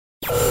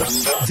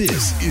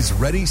This is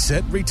Ready,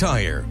 Set,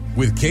 Retire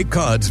with Cape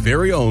Cod's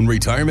very own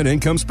retirement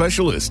income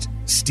specialist,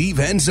 Steve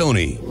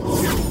Anzoni.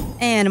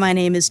 And my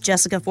name is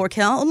Jessica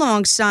Forkel,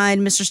 alongside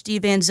Mr.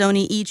 Steve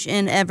Anzoni each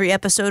and every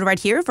episode right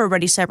here for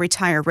Ready, Set,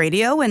 Retire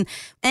Radio.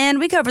 And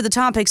we cover the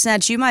topics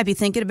that you might be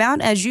thinking about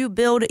as you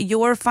build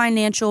your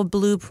financial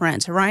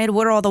blueprint, right?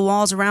 What are all the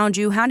walls around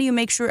you? How do you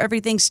make sure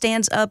everything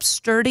stands up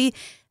sturdy?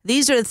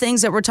 These are the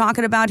things that we're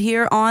talking about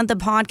here on the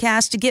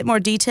podcast. To get more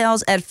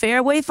details at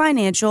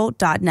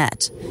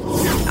fairwayfinancial.net.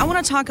 I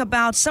want to talk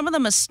about some of the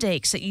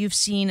mistakes that you've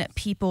seen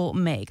people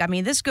make. I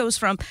mean, this goes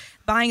from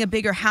buying a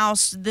bigger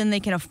house than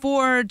they can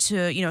afford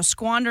to,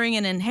 squandering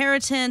an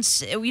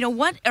inheritance.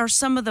 What are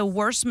some of the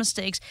worst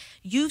mistakes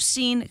you've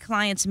seen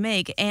clients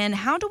make, and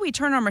how do we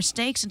turn our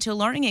mistakes into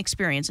learning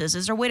experiences?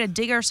 Is there a way to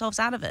dig ourselves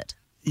out of it?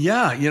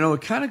 Yeah,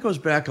 it kind of goes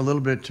back a little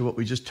bit to what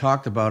we just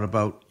talked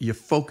about your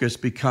focus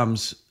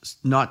becomes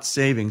not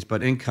savings,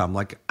 but income.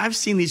 Like I've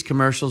seen these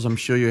commercials, I'm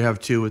sure you have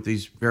too, with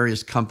these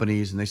various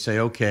companies, and they say,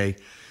 okay,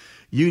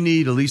 you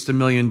need at least $1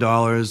 million,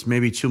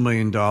 maybe $2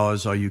 million,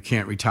 or you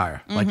can't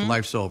retire. Mm-hmm. Like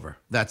life's over.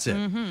 That's it.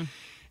 Mm-hmm.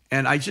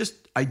 And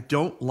I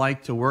don't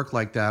like to work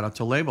like that or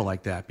to label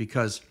like that,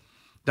 because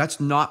that's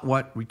not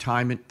what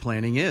retirement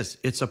planning is.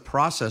 It's a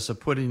process of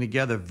putting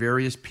together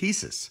various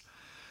pieces.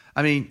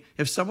 I mean,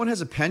 if someone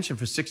has a pension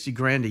for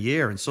 $60,000 a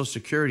year and Social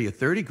Security at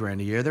 $30,000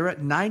 a year, they're at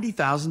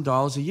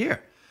 $90,000 a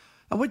year.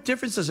 And what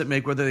difference does it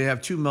make whether they have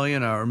 $2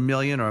 million or $1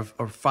 million or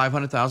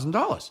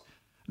 $500,000?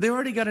 They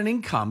already got an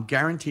income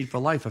guaranteed for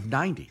life of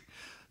 $90,000.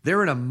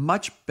 They're in a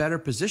much better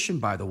position,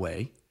 by the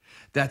way,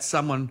 that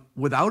someone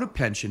without a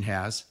pension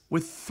has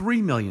with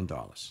 $3 million.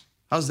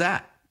 How's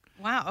that?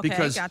 Wow. Okay,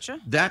 because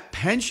gotcha. That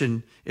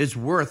pension is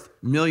worth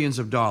millions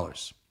of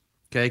dollars.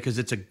 Okay, because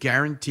it's a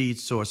guaranteed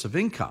source of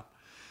income.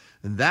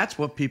 And that's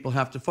what people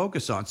have to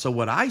focus on. So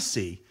what I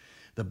see,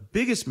 the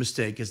biggest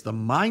mistake is the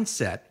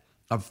mindset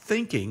of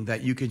thinking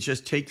that you can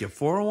just take your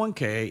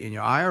 401k and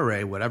your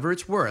IRA, whatever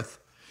it's worth,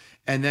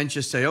 and then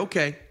just say,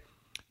 okay,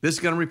 this is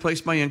going to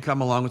replace my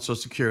income along with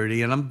Social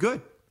Security, and I'm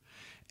good.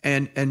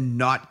 And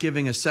not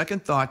giving a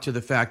second thought to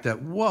the fact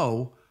that,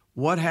 whoa,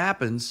 what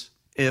happens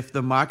if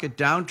the market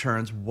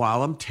downturns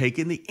while I'm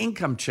taking the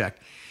income check?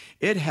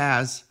 It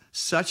has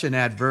such an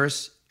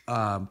adverse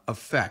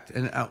effect.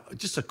 And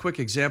just a quick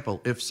example,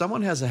 if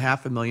someone has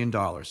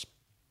 $500,000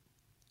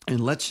 and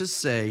let's just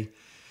say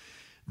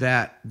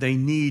that they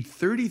need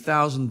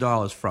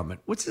 $30,000 from it,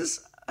 which is,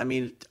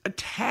 a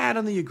tad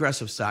on the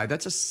aggressive side.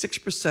 That's a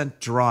 6%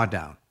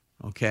 drawdown,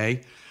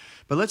 okay?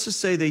 But let's just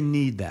say they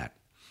need that.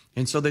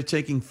 And so they're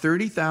taking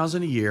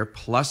 $30,000 a year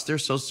plus their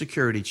Social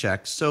Security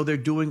check, so they're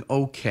doing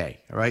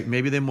okay, all right?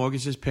 Maybe their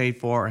mortgage is paid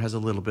for or has a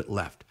little bit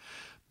left.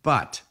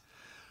 But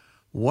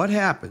what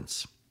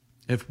happens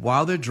if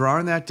while they're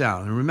drawing that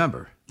down, and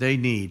remember, they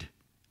need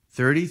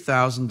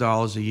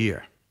 $30,000 a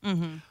year.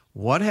 Mm-hmm.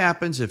 What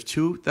happens if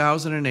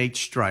 2008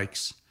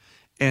 strikes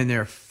and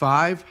their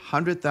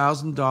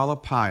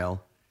 $500,000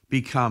 pile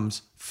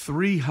becomes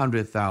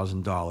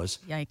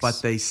 $300,000,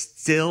 but they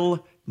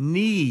still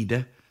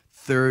need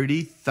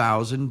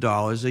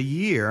 $30,000 a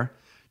year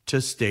to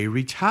stay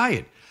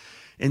retired?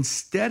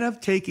 Instead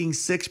of taking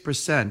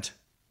 6%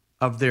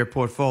 of their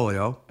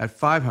portfolio at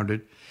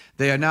 $500,000,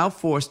 they are now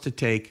forced to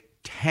take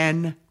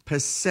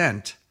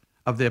 10%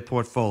 of their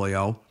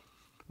portfolio,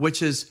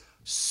 which is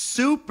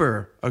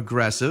super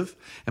aggressive.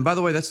 And by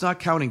the way, that's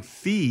not counting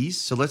fees.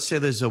 So let's say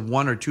there's a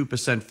 1 or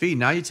 2% fee.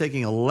 Now you're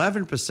taking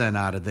 11%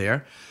 out of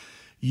there.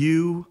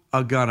 You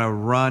are going to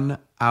run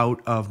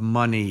out of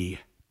money,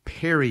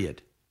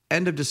 period.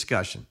 End of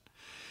discussion.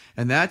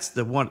 And that's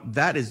the one,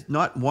 that is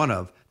not one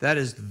of, that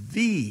is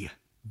the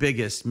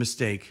biggest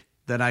mistake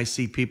that I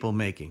see people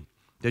making.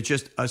 They're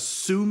just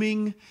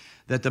assuming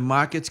that the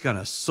market's going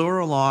to soar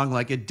along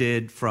like it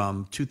did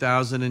from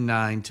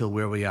 2009 till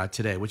where we are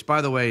today, which,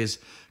 by the way, is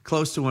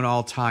close to an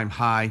all-time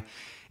high.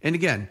 And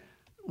again,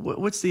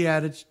 what's the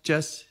adage,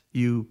 Jess?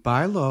 You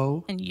buy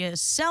low. And you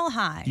sell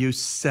high. You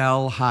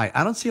sell high.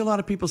 I don't see a lot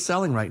of people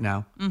selling right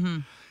now. Mm-hmm.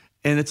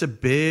 And it's a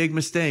big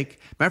mistake.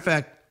 Matter of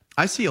fact,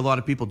 I see a lot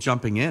of people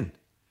jumping in.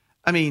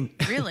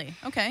 Really?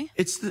 Okay.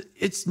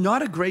 It's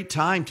not a great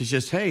time to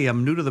just, hey,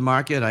 I'm new to the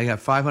market. I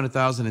have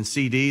 500,000 in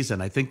CDs,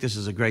 and I think this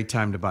is a great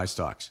time to buy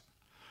stocks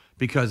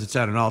because it's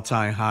at an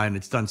all-time high and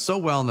it's done so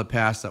well in the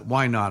past that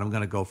why not? I'm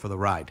going to go for the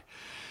ride.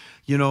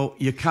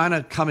 You're kind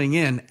of coming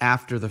in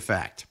after the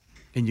fact,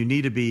 and you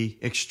need to be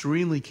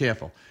extremely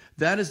careful.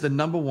 That is the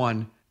number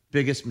one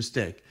biggest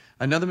mistake.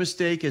 Another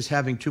mistake is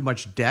having too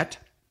much debt,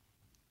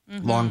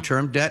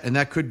 long-term debt, and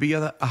that could be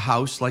a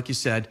house, like you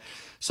said.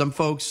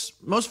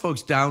 Most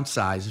folks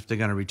downsize if they're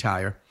going to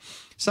retire.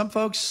 Some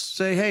folks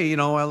say, hey,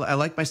 I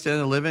like my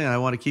standard of living and I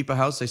want to keep a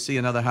house. They see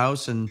another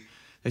house and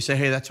they say,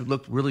 hey, that's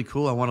looked really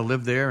cool. I want to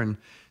live there. And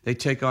they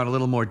take on a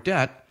little more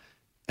debt.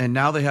 And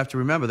now they have to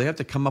remember, they have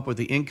to come up with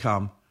the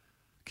income,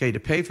 to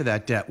pay for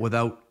that debt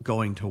without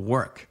going to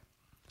work.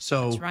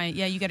 So that's right.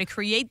 Yeah, you got to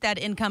create that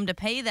income to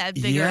pay that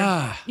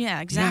bigger.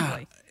 Yeah,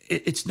 exactly. Yeah.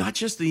 It's not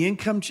just the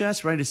income,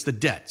 Jess, right? It's the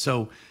debt.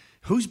 So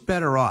who's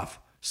better off?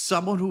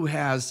 someone who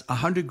has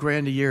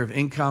 $100,000 a year of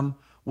income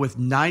with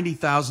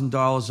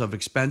 $90,000 of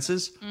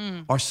expenses,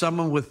 or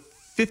someone with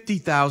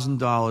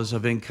 $50,000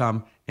 of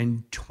income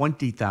and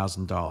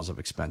 $20,000 of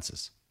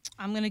expenses?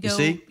 I'm going to go. You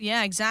see?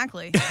 Yeah,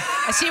 exactly.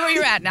 I see where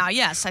you're at now.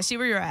 Yes, I see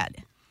where you're at.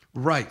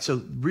 Right.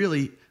 So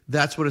really,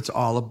 that's what it's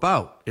all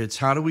about. It's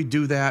how do we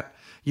do that?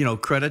 You know,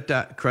 credit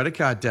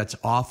card debt's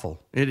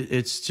awful.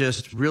 It's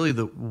just really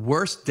the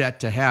worst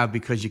debt to have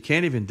because you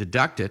can't even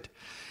deduct it.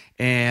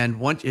 And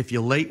if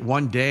you're late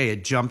one day,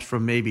 it jumps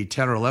from maybe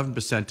 10 or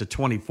 11% to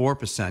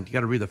 24%. You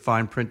got to read the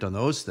fine print on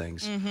those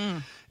things. Mm-hmm.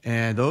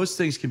 And those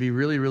things can be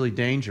really, really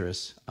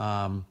dangerous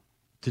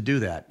to do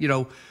that. You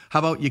know, how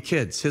about your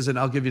kids?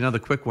 I'll give you another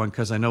quick one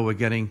because I know we're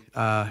getting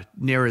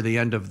nearer the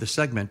end of the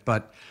segment.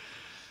 But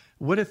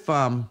what if,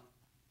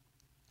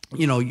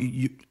 you know,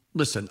 you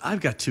listen,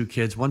 I've got 2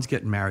 kids. One's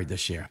getting married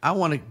this year. I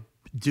want to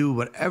do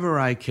whatever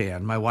I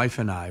can, my wife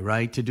and I,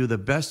 right, to do the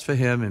best for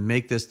him and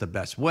make this the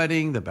best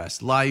wedding, the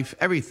best life,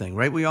 everything,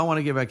 right? We all want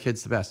to give our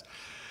kids the best.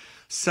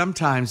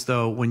 Sometimes,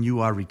 though, when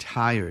you are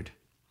retired,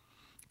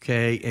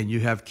 okay, and you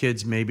have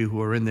kids maybe who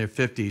are in their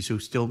 50s who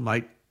still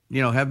might, you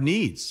know, have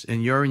needs,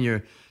 and you're in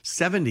your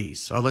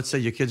 70s, or let's say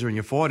your kids are in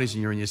your 40s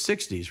and you're in your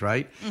 60s,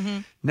 right? Mm-hmm.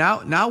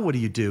 Now what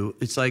do?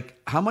 It's like,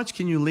 how much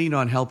can you lean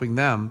on helping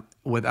them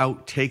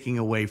without taking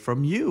away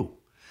from you?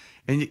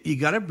 And you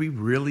got to be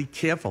really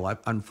careful. I've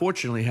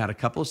unfortunately had a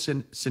couple of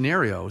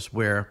scenarios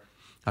where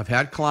I've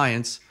had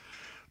clients,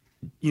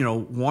 you know,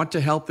 want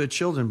to help their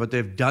children, but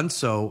they've done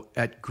so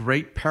at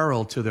great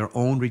peril to their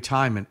own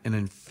retirement. And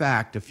in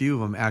fact, a few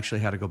of them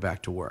actually had to go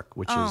back to work,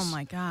 which oh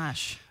my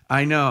gosh.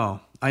 I know.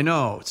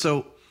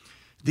 So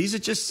these are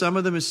just some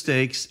of the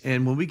mistakes.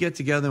 And when we get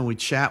together and we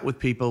chat with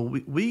people,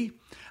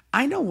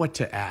 I know what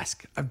to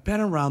ask. I've been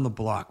around the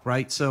block,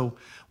 right? So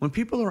when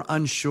people are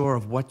unsure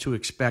of what to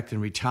expect in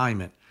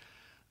retirement,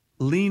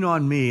 lean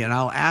on me and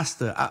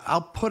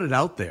I'll put it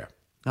out there.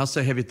 I'll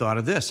say, have you thought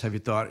of this? Have you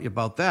thought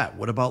about that?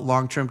 What about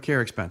long-term care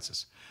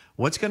expenses?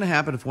 What's going to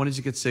happen if one of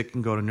you gets sick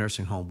and go to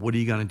nursing home? What are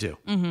you going to do?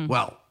 Mm-hmm.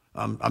 Well,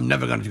 I'm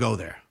never going to go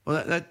there.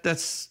 Well,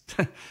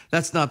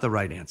 that's not the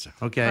right answer,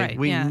 okay?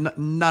 Right,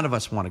 None of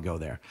us want to go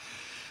there.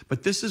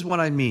 But this is what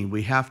I mean.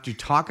 We have to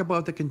talk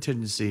about the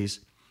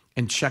contingencies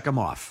and check them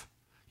off.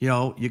 You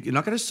know, you're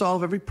not going to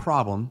solve every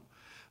problem,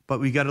 but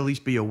we got to at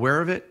least be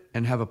aware of it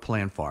and have a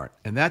plan for it.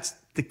 And that's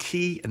the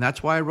key, and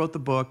that's why I wrote the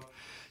book.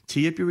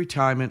 Tee Up Your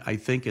Retirement, I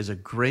think, is a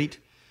great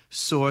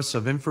source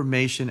of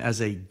information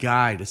as a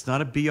guide. It's not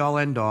a be-all,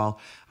 end-all.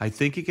 I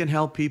think it can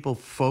help people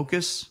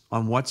focus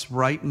on what's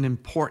right and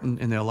important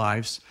in their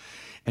lives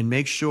and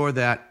make sure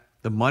that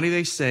the money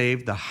they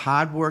save, the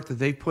hard work that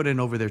they put in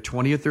over their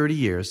 20 or 30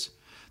 years,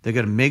 they're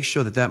going to make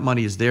sure that that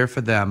money is there for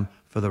them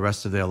for the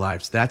rest of their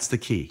lives. That's the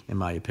key, in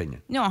my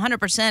opinion. No,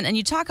 100%. And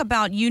you talk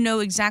about, you know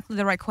exactly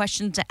the right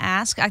question to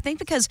ask. I think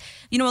because,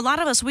 you know, a lot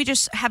of us, we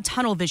just have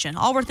tunnel vision.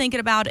 All we're thinking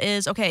about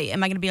is, okay,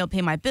 am I going to be able to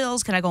pay my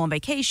bills? Can I go on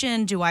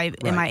vacation?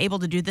 Am I able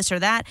to do this or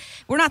that?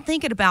 We're not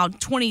thinking about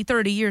 20,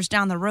 30 years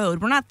down the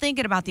road. We're not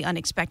thinking about the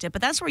unexpected.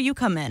 But that's where you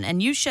come in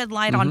and you shed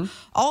light on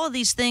all of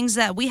these things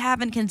that we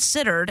haven't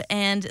considered.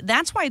 And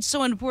that's why it's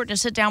so important to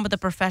sit down with a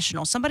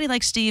professional. Somebody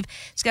like Steve,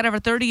 he's got over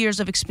 30 years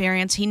of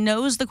experience. He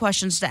knows the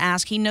questions to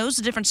ask. He knows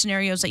the different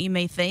scenarios that you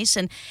may face,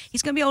 and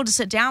he's going to be able to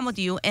sit down with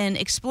you and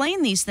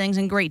explain these things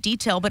in great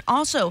detail, but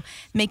also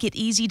make it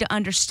easy to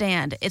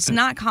understand. It's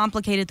not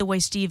complicated the way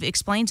Steve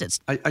explains it.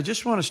 I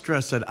just want to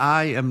stress that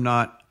I am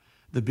not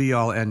the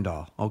be-all,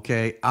 end-all,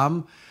 okay?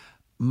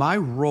 My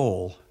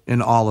role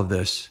in all of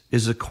this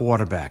is a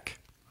quarterback.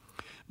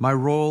 My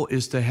role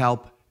is to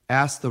help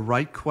ask the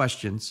right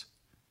questions,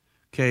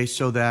 okay,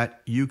 so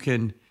that you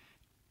can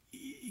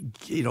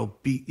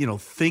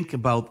think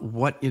about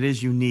what it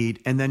is you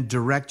need and then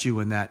direct you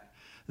in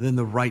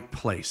the right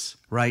place,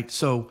 right?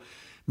 So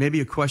maybe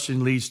a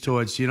question leads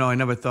towards, I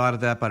never thought of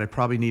that, but I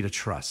probably need a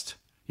trust.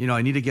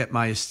 I need to get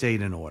my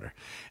estate in order.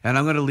 And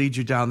I'm going to lead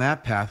you down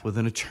that path with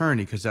an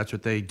attorney because that's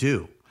what they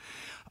do.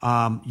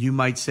 You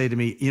might say to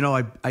me,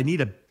 I need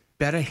a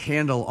better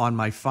handle on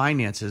my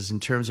finances in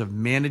terms of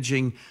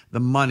managing the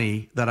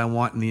money that I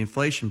want in the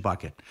inflation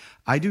bucket.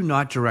 I do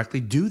not directly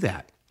do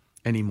that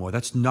anymore.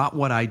 That's not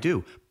what I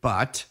do.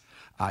 But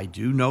I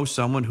do know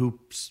someone who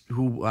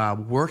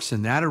works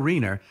in that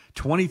arena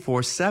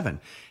 24/7.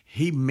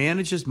 He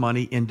manages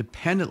money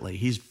independently.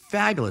 He's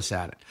fabulous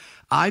at it.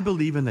 I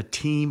believe in the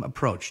team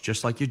approach,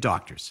 just like your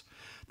doctors.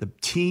 The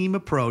team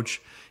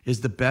approach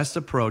is the best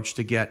approach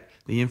to get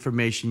the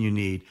information you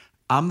need.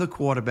 I'm the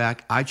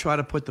quarterback. I try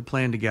to put the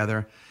plan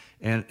together.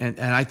 And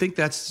I think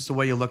that's just the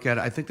way you look at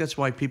it. I think that's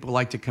why people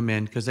like to come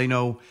in because they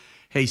know,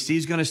 hey,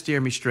 Steve's going to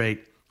steer me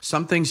straight.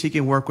 Some things he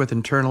can work with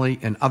internally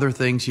and other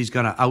things he's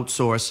going to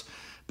outsource.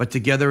 But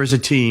together as a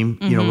team,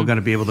 we're going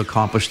to be able to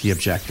accomplish the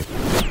objective.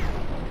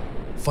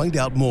 Find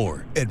out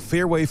more at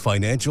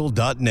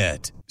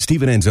fairwayfinancial.net.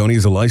 Stephen Anzoni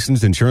is a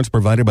licensed insurance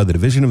provider by the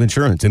Division of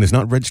Insurance and is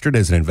not registered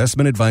as an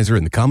investment advisor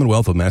in the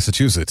Commonwealth of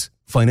Massachusetts.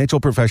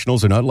 Financial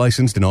professionals are not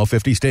licensed in all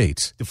 50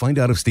 states. To find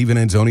out if Stephen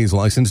Anzoni is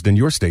licensed in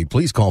your state,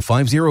 please call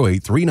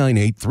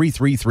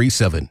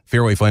 508-398-3337.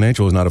 Fairway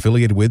Financial is not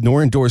affiliated with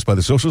nor endorsed by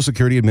the Social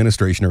Security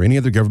Administration or any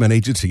other government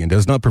agency and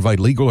does not provide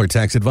legal or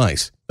tax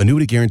advice.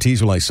 Annuity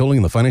guarantees rely solely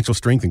on the financial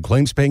strength and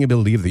claims paying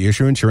ability of the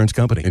issuer insurance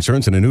company.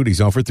 Insurance and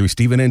annuities offered through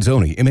Stephen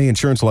Anzoni, MA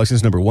Insurance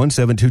License number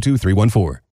 1722314.